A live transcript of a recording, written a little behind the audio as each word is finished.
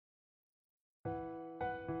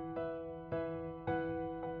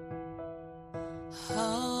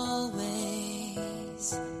Hallways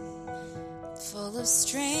full of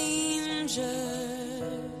strangers,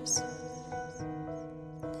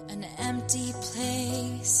 an empty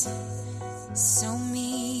place, so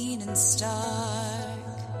mean and stark.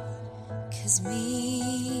 'Cause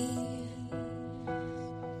me,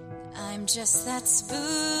 I'm just that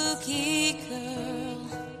spooky girl,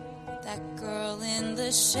 that girl in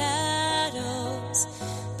the shadows,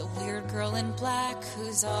 the weird girl in black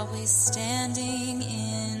who's always standing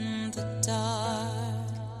in the dark.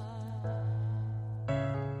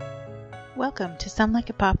 Welcome to Some Like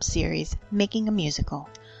It Pop series, Making a Musical.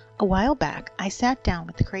 A while back, I sat down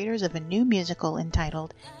with the creators of a new musical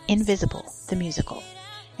entitled Invisible, the Musical.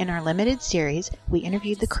 In our limited series, we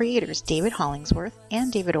interviewed the creators David Hollingsworth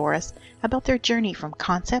and David Orris about their journey from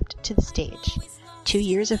concept to the stage. 2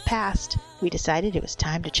 years have passed. We decided it was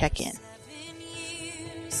time to check in.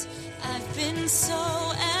 I've been so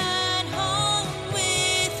at home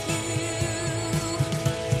with you.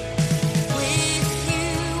 With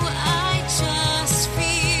you, I just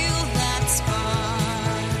feel that spark.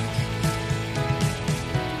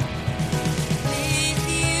 With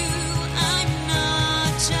you, I'm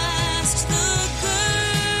not just the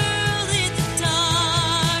girl in the dark.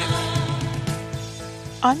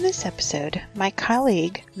 On this episode, my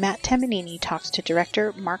colleague Matt Tamanini talks to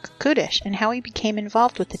director Mark Kudish and how he became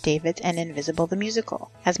involved with the Davids and Invisible the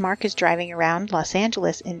Musical. As Mark is driving around Los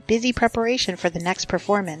Angeles in busy preparation for the next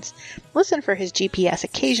performance, listen for his GPS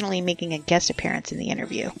occasionally making a guest appearance in the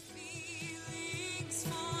interview. Feelings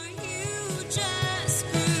for you just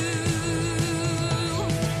grew.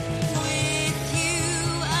 With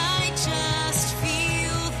you, I just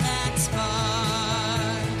feel that spark.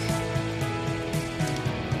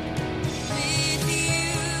 With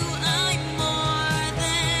you, I'm more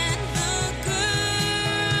than the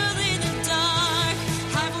girl in the dark.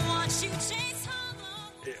 I've watched you chase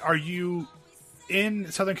hollow. Are you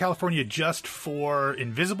in Southern California just for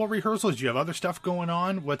Invisible rehearsals? Do you have other stuff going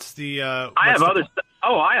on? What's the? I have other stuff.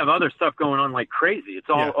 Oh, I have other stuff going on like crazy. It's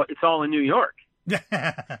all in New York.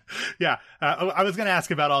 Yeah. I was going to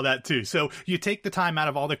ask about all that too. So you take the time out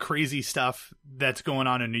of all the crazy stuff that's going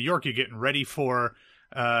on in New York. You're getting ready for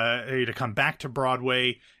to come back to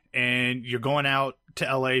Broadway, and you're going out to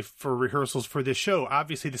LA for rehearsals for this show.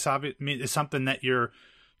 Obviously, this is something that you're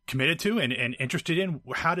committed to and interested in.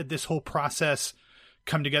 How did this whole process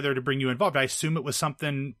come together to bring you involved? I assume it was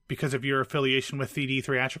something because of your affiliation with 3D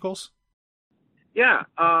Theatricals. Yeah,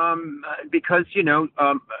 because,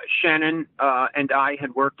 Shannon and I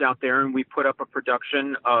had worked out there, and we put up a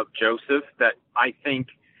production of Joseph that I think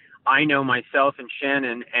I know myself and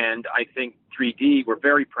Shannon, and I think 3D were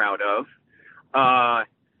very proud of.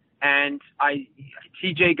 And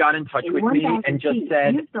TJ got in touch with me and just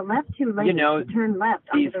said, use the left 2 lanes to turn left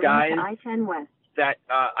onto these the guys ramp to I-10 West. that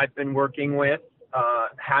I've been working with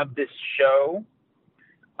have this show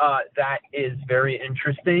that is very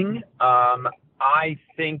interesting. I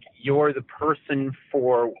think you're the person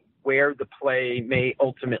for where the play may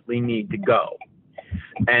ultimately need to go.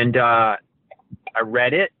 And I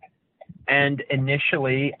read it, and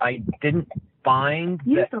initially I didn't find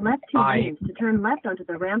Use that the left 2 I lanes to turn left onto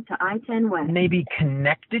the ramp to I-10 West. maybe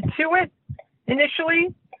connected to it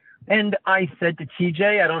initially. And I said to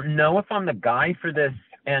TJ, I don't know if I'm the guy for this.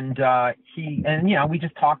 And we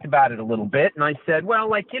just talked about it a little bit. And I said, well,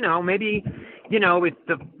 maybe,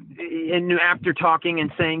 and after talking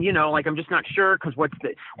and saying, I'm just not sure, because what's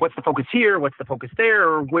the focus here? What's the focus there?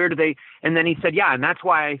 Or where do they? And then he said, yeah, and that's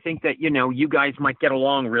why I think that, you guys might get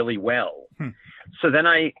along really well. So then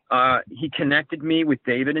he connected me with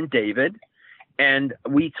David and David, and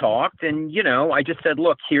we talked, and, I just said,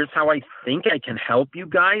 look, here's how I think I can help you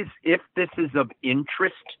guys if this is of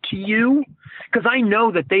interest to you, because I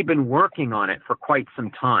know that they've been working on it for quite some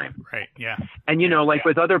time. Right. Yeah. And,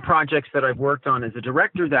 with other projects that I've worked on as a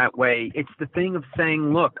director that way, it's the thing of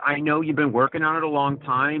saying, look, I know you've been working on it a long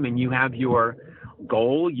time, and you have your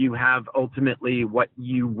goal. You have ultimately what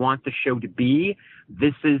you want the show to be.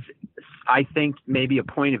 This is, I think, maybe a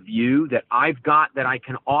point of view that I've got that I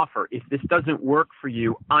can offer. If this doesn't work for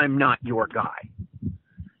you, I'm not your guy,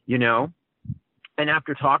 And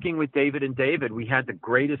after talking with David and David, we had the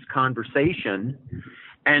greatest conversation,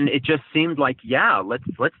 and it just seemed like, yeah, let's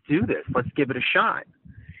do this. Let's give it a shot.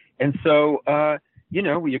 And so,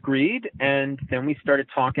 we agreed, and then we started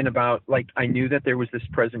talking about, I knew that there was this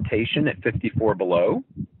presentation at 54 Below.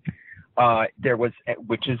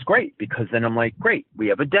 Which is great, because then I'm like, great, we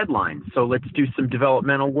have a deadline. So let's do some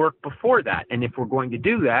developmental work before that. And if we're going to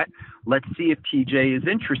do that, let's see if TJ is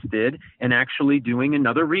interested in actually doing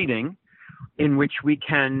another reading in which we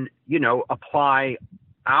can, apply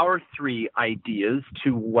our 3 ideas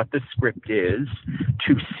to what the script is,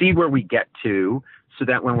 to see where we get to, so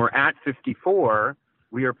that when we're at 54,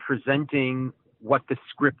 we are presenting what the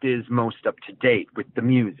script is most up to date with the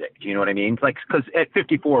music. Do you know what I mean? Like, because at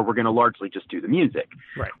 54, we're going to largely just do the music.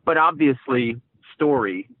 Right. But obviously,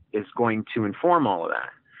 story is going to inform all of that.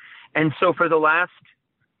 And so for the last,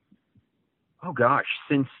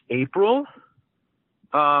 since April,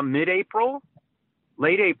 mid-April,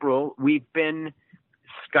 late April, we've been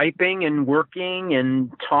Skyping and working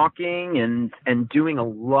and talking and doing a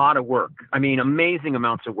lot of work. I mean, amazing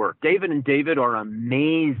amounts of work. David and David are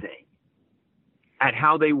amazing at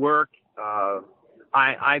how they work.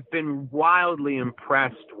 I've been wildly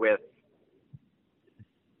impressed with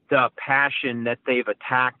the passion that they've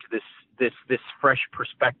attacked this fresh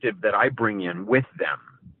perspective that I bring in with them.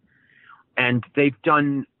 And they've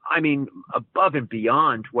done, I mean, above and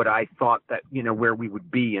beyond what I thought that, where we would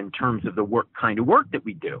be in terms of the kind of work that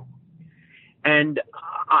we do. And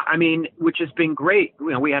I mean, which has been great.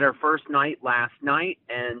 We had our first night last night,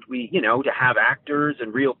 and we, to have actors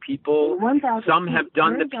and real people. Some have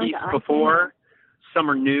done the piece before, some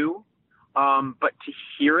are new. But to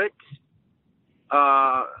hear it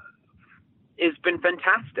has been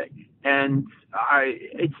fantastic. And I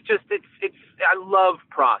love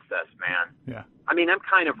process, man. Yeah. I mean, I'm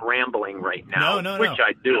kind of rambling right now, which No.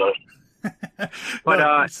 I do.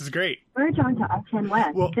 But this is great. Merge onto I-10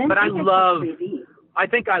 West. Well, then but I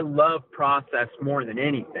think I love process more than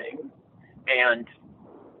anything. And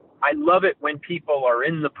I love it when people are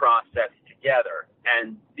in the process together,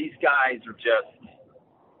 and these guys are just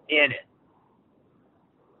in it.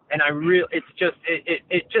 And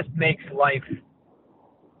it just makes life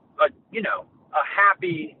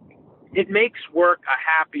it makes work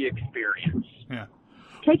a happy experience. Yeah.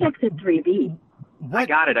 Take exit 3B. I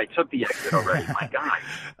got it. I took the exit already. My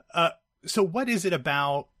God. So what is it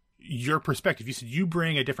about your perspective? You said you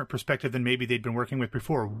bring a different perspective than maybe they'd been working with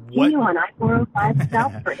before. Continue on I-405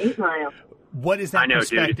 south for 8 miles. What is that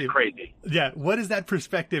perspective? Dude, it's crazy. Yeah. What is that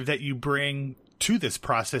perspective that you bring to this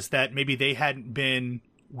process that maybe they hadn't been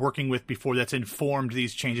working with before, that's informed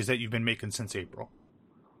these changes that you've been making since April?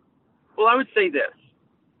 Well, I would say this.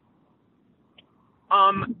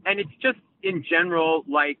 And it's just in general,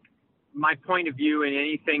 like my point of view in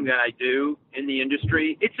anything that I do in the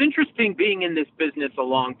industry. It's interesting being in this business a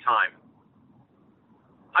long time.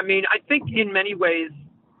 I mean, I think in many ways,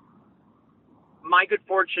 my good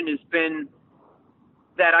fortune has been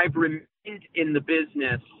that I've remained in the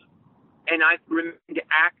business, and I've remained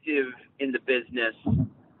active in the business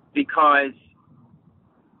because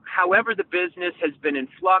however the business has been in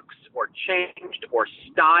flux or changed or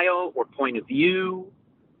style or point of view,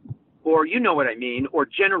 or you know what I mean, or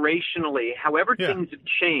generationally, however things have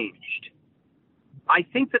changed, I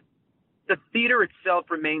think that the theater itself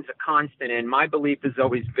remains a constant. And my belief has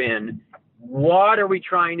always been, what are we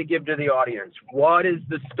trying to give to the audience? What is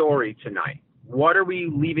the story tonight? What are we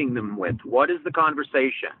leaving them with? What is the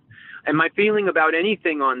conversation? And my feeling about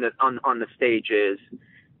anything on the stage is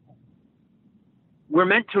we're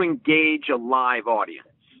meant to engage a live audience.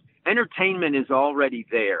 Entertainment is already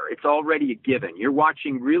there. It's already a given. You're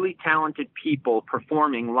watching really talented people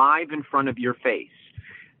performing live in front of your face.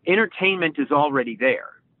 Entertainment is already there.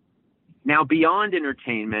 Now, beyond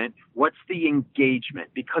entertainment, what's the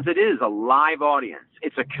engagement? Because it is a live audience.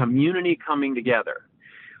 It's a community coming together.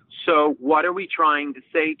 So what are we trying to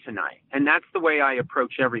say tonight? And that's the way I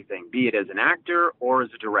approach everything, be it as an actor or as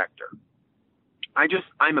a director.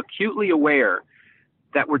 I'm acutely aware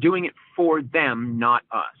that we're doing it for them, not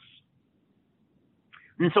us.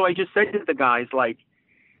 And so I just said to the guys, like,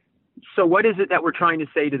 so what is it that we're trying to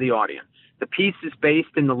say to the audience? The piece is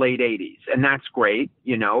based in the late 80s, and that's great.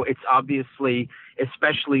 You know, it's obviously,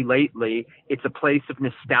 especially lately, it's a place of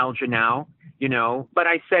nostalgia now, you know. But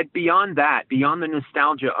I said beyond that, beyond the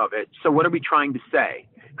nostalgia of it, so what are we trying to say?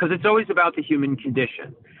 Because it's always about the human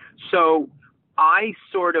condition. So I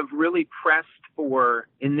sort of really pressed for,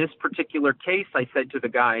 in this particular case, I said to the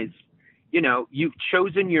guys, you know, you've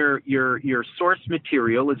chosen your source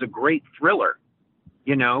material as a great thriller,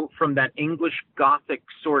 you know, from that English Gothic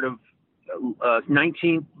sort of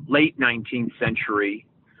late 19th century,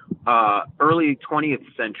 early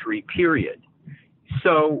 20th century period.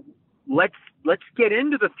 So let's get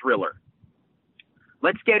into the thriller.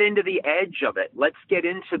 Let's get into the edge of it. Let's get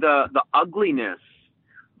into the ugliness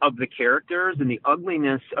of the characters and the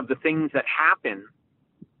ugliness of the things that happen.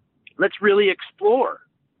 Let's really explore,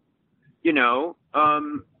 you know,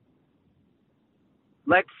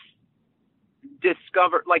 let's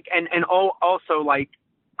discover, like, and also, like,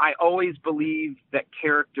 I always believe that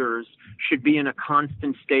characters should be in a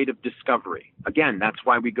constant state of discovery. Again, that's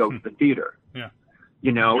why we go to the theater. Yeah.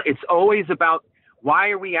 You know, it's always about, why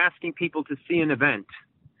are we asking people to see an event,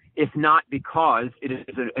 if not because it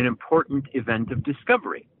is an important event of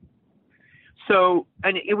discovery? So,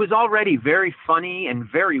 and it was already very funny and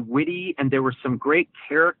very witty, and there were some great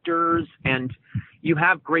characters, and you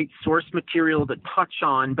have great source material to touch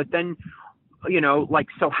on, but then, you know, like,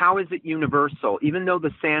 so how is it universal? Even though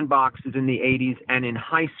the Sandbox is in the 80s and in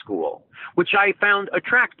high school, which I found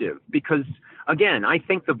attractive because, again, I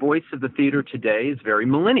think the voice of the theater today is very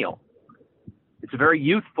millennial. It's a very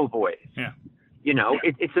youthful voice. Yeah. You know,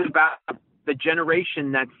 it's about the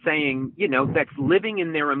generation that's saying, you know, that's living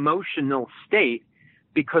in their emotional state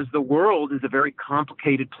because the world is a very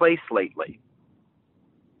complicated place lately.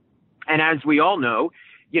 And as we all know,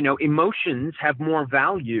 you know, emotions have more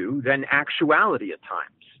value than actuality at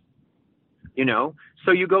times. You know,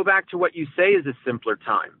 so you go back to what you say is a simpler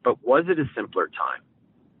time, but was it a simpler time?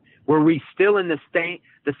 Were we still in the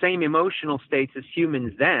same emotional states as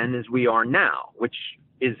humans then as we are now, which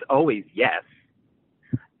is always yes.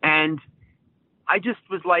 And I just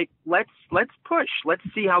was like, let's push. Let's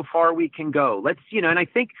see how far we can go. Let's, you know, and I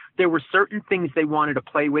think there were certain things they wanted to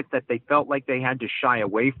play with that they felt like they had to shy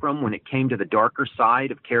away from when it came to the darker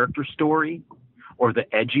side of character story or the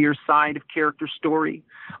edgier side of character story.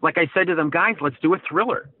 Like I said to them, guys, let's do a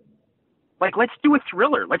thriller. Like, let's do a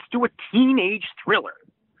thriller. Let's do a teenage thriller.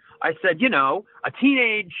 I said, you know, a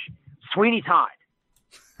teenage Sweeney Todd,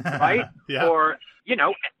 right? Yeah. Or, you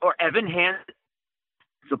know, or Evan Hansen,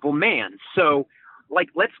 Invisible Man. So, like,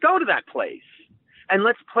 let's go to that place and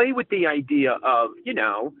let's play with the idea of, you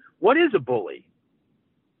know, what is a bully?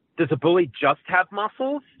 Does a bully just have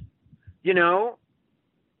muscles? You know,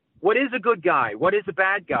 what is a good guy? What is a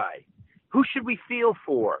bad guy? Who should we feel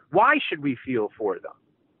for? Why should we feel for them?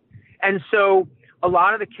 And so a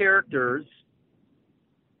lot of the characters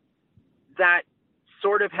that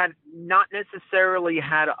sort of had not necessarily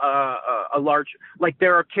had a large, like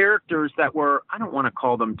there are characters that were, I don't want to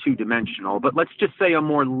call them two-dimensional, but let's just say a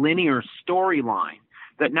more linear storyline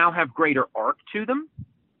that now have greater arc to them.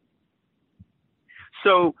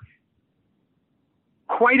 So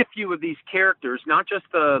quite a few of these characters, not just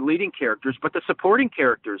the leading characters, but the supporting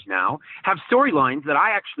characters now have storylines that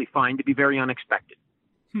I actually find to be very unexpected.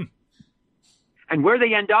 And where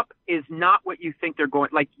they end up is not what you think they're going.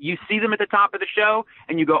 Like, you see them at the top of the show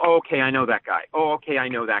and you go, oh, okay, I know that guy. Oh, okay, I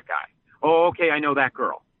know that guy. Oh, okay, I know that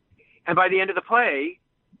girl. And by the end of the play,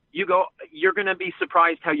 you go, you're going to be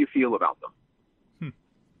surprised how you feel about them.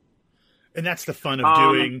 And that's the fun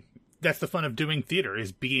of doing theater,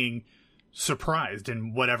 is being surprised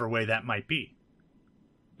in whatever way that might be.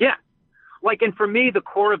 Yeah. Like, and for me, the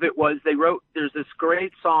core of it was there's this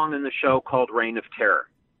great song in the show called Reign of Terror.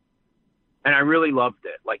 And I really loved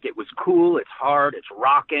it. Like, it was cool. It's hard. It's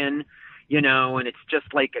rocking, you know, and it's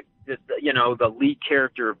just like, you know, the lead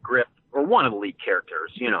character of Griff, or one of the lead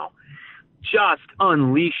characters, you know, just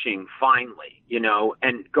unleashing finally, you know,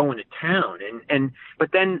 and going to town. But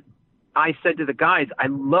then I said to the guys, I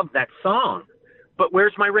love that song, but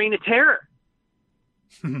where's my Reign of Terror?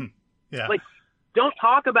 Yeah. Like, don't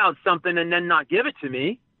talk about something and then not give it to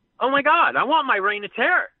me. Oh my God, I want my Reign of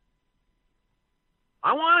Terror.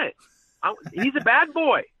 I want it. He's a bad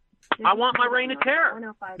boy. I want my Reign of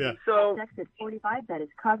Terror. Yeah. So exit 45 that is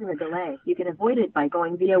causing a delay. You can avoid it by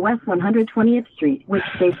going via West 120th Street, which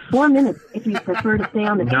saves 4 minutes if you prefer to stay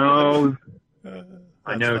on the No.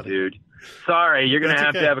 I know, funny. dude. Sorry, you're going to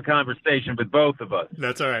have to have a conversation with both of us.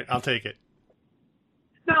 That's all right. I'll take it.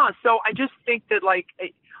 No, so I just think that, like,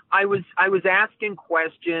 I was asking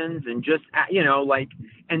questions and just, you know, like,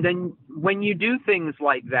 and then when you do things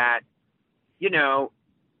like that, you know,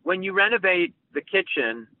 when you renovate the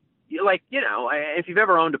kitchen, you, like, you know, if you've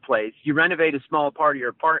ever owned a place, you renovate a small part of your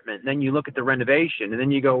apartment, and then you look at the renovation, and then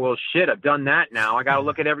you go, well, shit, I've done that now. I got to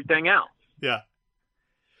look at everything else. Yeah.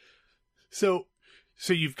 So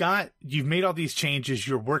you've made all these changes.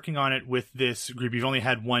 You're working on it with this group. You've only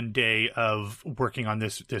had one day of working on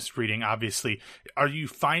this reading, obviously. Are you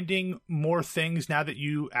finding more things now that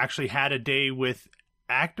you actually had a day with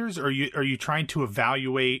actors? Or are you trying to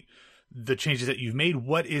evaluate the changes that you've made?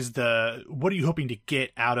 What are you hoping to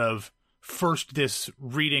get out of first this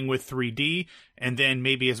reading with 3D, and then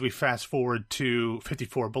maybe as we fast forward to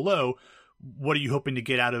 54 Below, what are you hoping to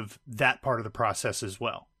get out of that part of the process as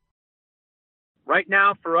well? Right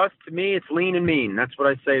now, for us, to me, it's lean and mean. That's what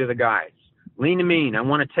I say to the guys. Lean and mean. I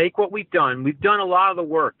want to take what we've done. We've done a lot of the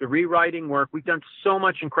work, the rewriting work. We've done so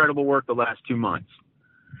much incredible work the last 2 months.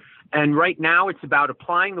 And right now, it's about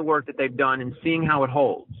applying the work that they've done and seeing how it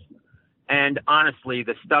holds. And honestly,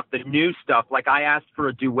 the new stuff, like I asked for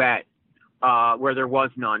a duet where there was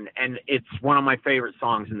none, and it's one of my favorite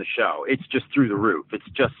songs in the show. It's just through the roof. It's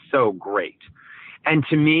just so great. And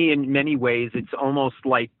to me, in many ways, it's almost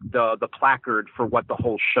like the placard for what the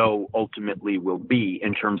whole show ultimately will be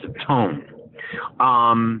in terms of tone.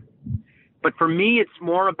 But for me, it's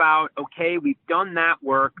more about, okay, we've done that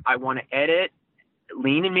work. I want to edit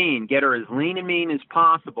Lean and Mean, get her as lean and mean as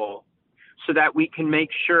possible so that we can make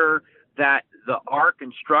sure that the arc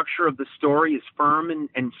and structure of the story is firm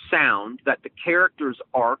and sound, that the characters'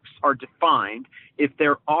 arcs are defined. If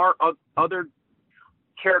there are other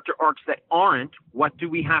character arcs that aren't, what do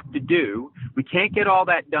we have to do? We can't get all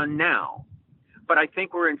that done now, but I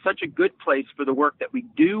think we're in such a good place for the work that we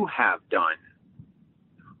do have done.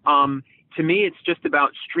 To me, it's just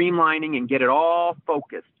about streamlining and get it all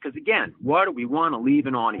focused. Because again, what do we want to leave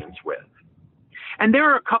an audience with? And there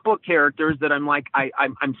are a couple of characters that I'm like,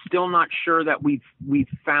 I'm still not sure that we've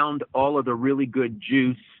found all of the really good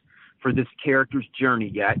juice for this character's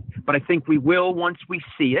journey yet, but I think we will once we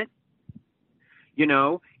see it. You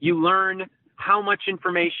know, you learn how much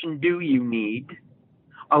information do you need.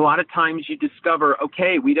 A lot of times you discover,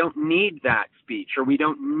 okay, we don't need that speech or we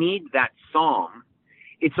don't need that song.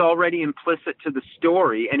 It's already implicit to the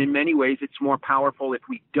story, and in many ways it's more powerful if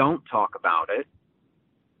we don't talk about it.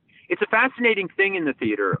 It's a fascinating thing in the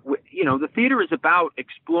theater. You know, the theater is about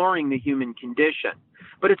exploring the human condition,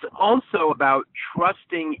 but it's also about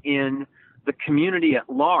trusting in the community at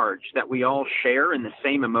large, that we all share in the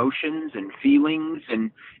same emotions and feelings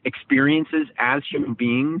and experiences as human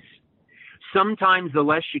beings. Sometimes the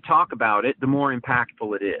less you talk about it, the more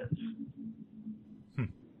impactful it is.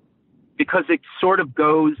 Because it sort of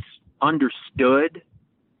goes understood,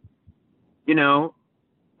 you know,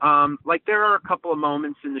 like there are a couple of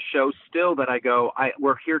moments in the show still that I go,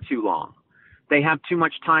 we're here too long. They have too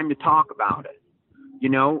much time to talk about it. You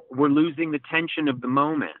know, we're losing the tension of the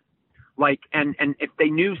moment. Like, and if they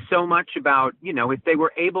knew so much about, you know, if they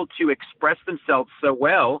were able to express themselves so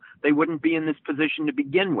well, they wouldn't be in this position to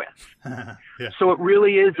begin with. Yeah. So it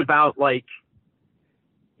really is about, like,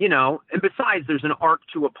 you know, and besides, there's an arc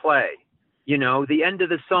to a play. You know, the end of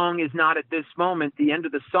the song is not at this moment. The end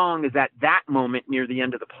of the song is at that moment near the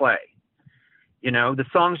end of the play. You know, the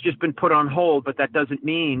song's just been put on hold, but that doesn't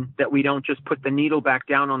mean that we don't just put the needle back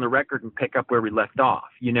down on the record and pick up where we left off,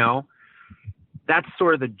 you know? That's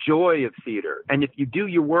sort of the joy of theater. And if you do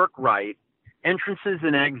your work right, entrances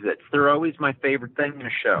and exits, they're always my favorite thing in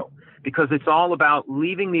a show, because it's all about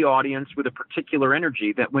leaving the audience with a particular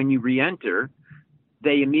energy that when you re-enter,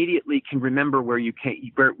 they immediately can remember where you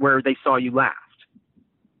came, where they saw you last.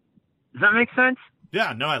 Does that make sense?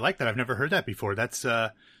 Yeah, no, I like that. I've never heard that before. That's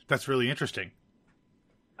really interesting.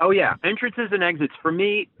 Oh yeah. Entrances and exits. For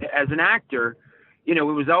me, as an actor, you know,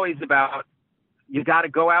 it was always about, you got to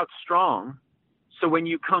go out strong. So when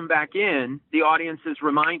you come back in, the audience is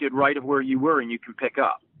reminded right of where you were and you can pick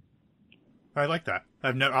up. I like that.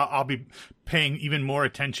 I'll be paying even more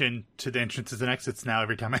attention to the entrances and exits now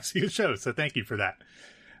every time I see a show. So thank you for that.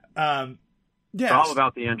 Yeah, it's all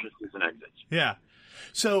about the entrances and exits. Yeah.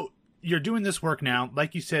 So you're doing this work now.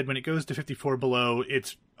 Like you said, when it goes to 54 Below,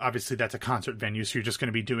 it's obviously that's a concert venue. So you're just going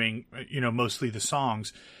to be doing, you know, mostly the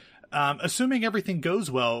songs. Assuming everything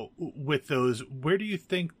goes well with those, where do you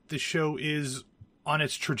think the show is on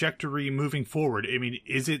its trajectory moving forward? I mean,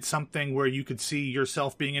 is it something where you could see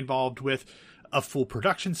yourself being involved with a full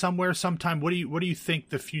production somewhere sometime? What do you think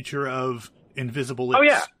the future of Invisible is? Oh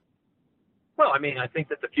yeah. Well, I mean, I think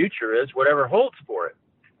that the future is whatever holds for it.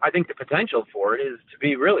 I think the potential for it is to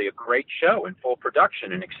be really a great show in full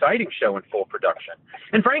production, an exciting show in full production.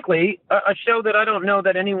 And frankly, a show that I don't know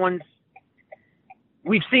that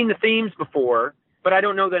we've seen the themes before, but I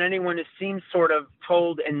don't know that anyone has seen sort of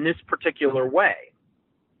told in this particular way,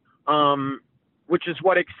 which is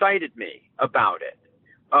what excited me about it.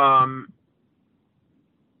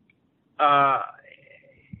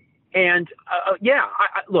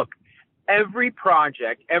 Look, every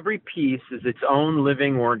project, every piece is its own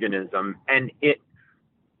living organism, and it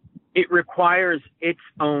requires its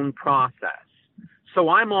own process. So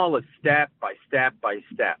I'm all a step by step by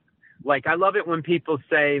step. Like, I love it when people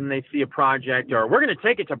say, and they see a project, or we're going to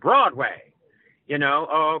take it to Broadway, you know,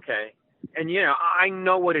 oh, okay. And, you know, I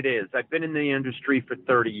know what it is. I've been in the industry for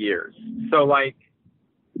 30 years. So, like,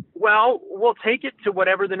 well, we'll take it to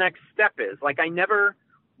whatever the next step is. Like, I never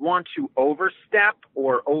want to overstep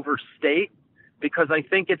or overstate, because I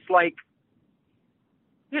think it's like,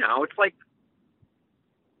 you know, it's like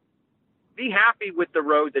be happy with the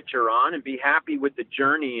road that you're on and be happy with the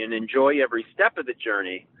journey and enjoy every step of the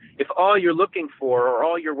journey. If all you're looking for or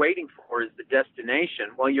all you're waiting for is the destination,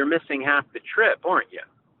 well, you're missing half the trip, aren't you?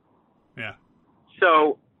 Yeah.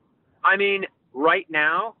 So, I mean, right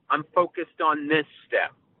now, I'm focused on this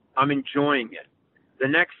step. I'm enjoying it. The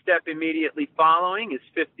next step immediately following is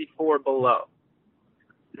 54 Below.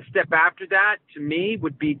 The step after that, to me,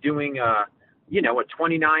 would be doing a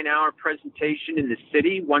 29-hour presentation in the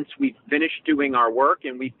city once we've finished doing our work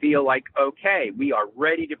and we feel like, okay, we are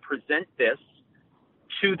ready to present this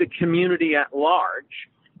to the community at large,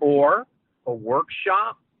 or a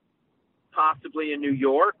workshop, possibly in New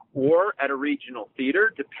York or at a regional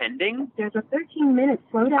theater, depending. There's a 13-minute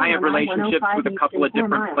slowdown. I have relationships with a couple of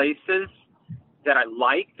different miles. places that I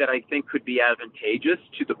like, that I think could be advantageous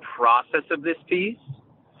to the process of this piece.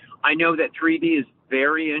 I know that 3D is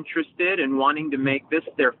very interested in wanting to make this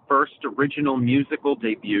their first original musical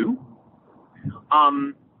debut.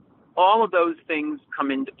 All of those things come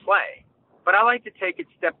into play, but I like to take it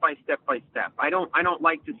step by step by step. I don't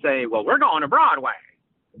like to say, well, we're going to Broadway.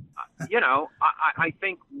 I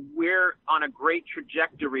think we're on a great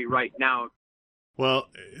trajectory right now. Well,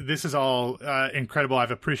 this is all incredible.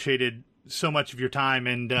 I've appreciated so much of your time,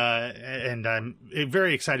 and I'm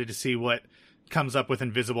very excited to see what comes up with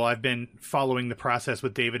Invisible. I've been following the process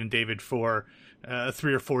with David and David for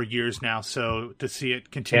 3 or 4 years now, so to see it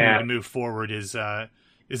continue to move forward is a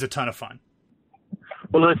ton of fun.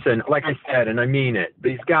 Well, listen, like I said, and I mean it,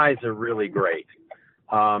 these guys are really great.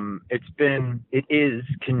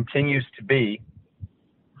 Continues to be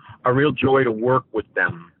a real joy to work with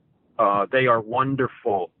them. They are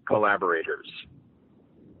wonderful collaborators.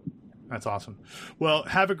 That's awesome. Well,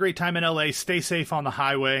 have a great time in LA. Stay safe on the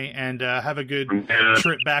highway, and have a good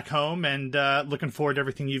trip back home. And looking forward to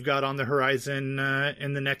everything you've got on the horizon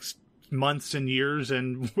in the next months and years,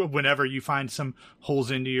 and whenever you find some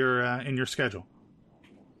holes into your schedule.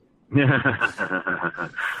 Thanks,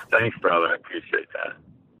 brother. I appreciate that.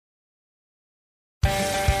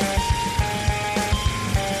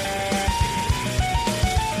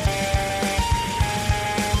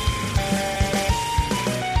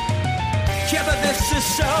 This is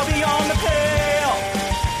so beyond the pale.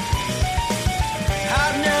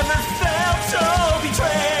 I've never felt so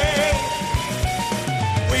betrayed.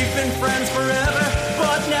 We've been friends forever,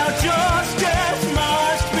 but now justice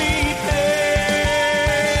must be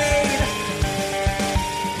paid.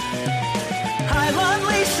 I'll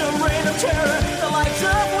unleash a reign of terror, the likes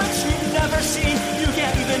of which you've never seen. You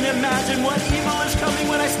can't even imagine what evil is coming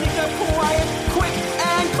when I sneak up quiet, quick,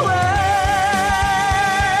 and clear.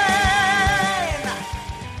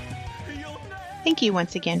 Thank you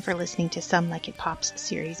once again for listening to Some Like It Pop's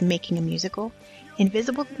series, Making a Musical.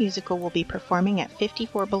 Invisible the Musical will be performing at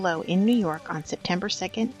 54 Below in New York on September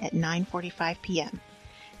 2nd at 9:45 p.m.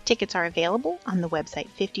 Tickets are available on the website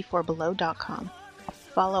 54below.com.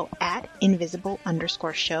 Follow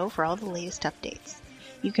 @invisible_show for all the latest updates.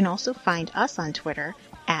 You can also find us on Twitter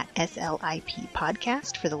 @SLIP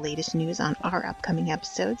Podcast for the latest news on our upcoming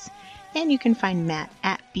episodes. And you can find Matt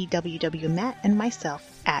 @BWWMatt and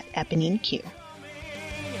myself @EponinaQ.